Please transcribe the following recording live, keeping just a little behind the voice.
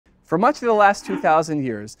For much of the last 2,000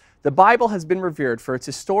 years, the Bible has been revered for its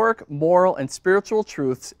historic, moral, and spiritual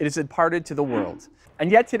truths it has imparted to the world. And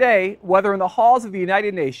yet today, whether in the halls of the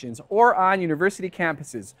United Nations or on university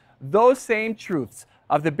campuses, those same truths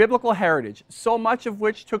of the biblical heritage, so much of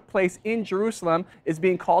which took place in Jerusalem, is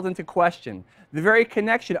being called into question. The very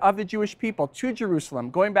connection of the Jewish people to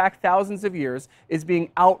Jerusalem, going back thousands of years, is being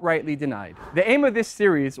outrightly denied. The aim of this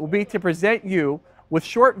series will be to present you with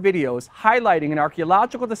short videos highlighting an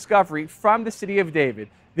archaeological discovery from the city of David,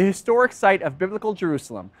 the historic site of biblical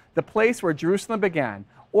Jerusalem, the place where Jerusalem began,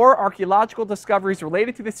 or archaeological discoveries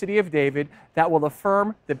related to the city of David that will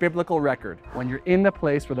affirm the biblical record. When you're in the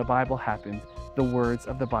place where the Bible happened, the words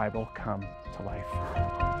of the Bible come to life.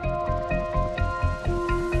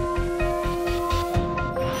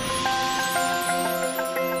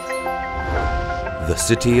 The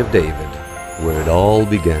city of David, where it all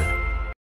began.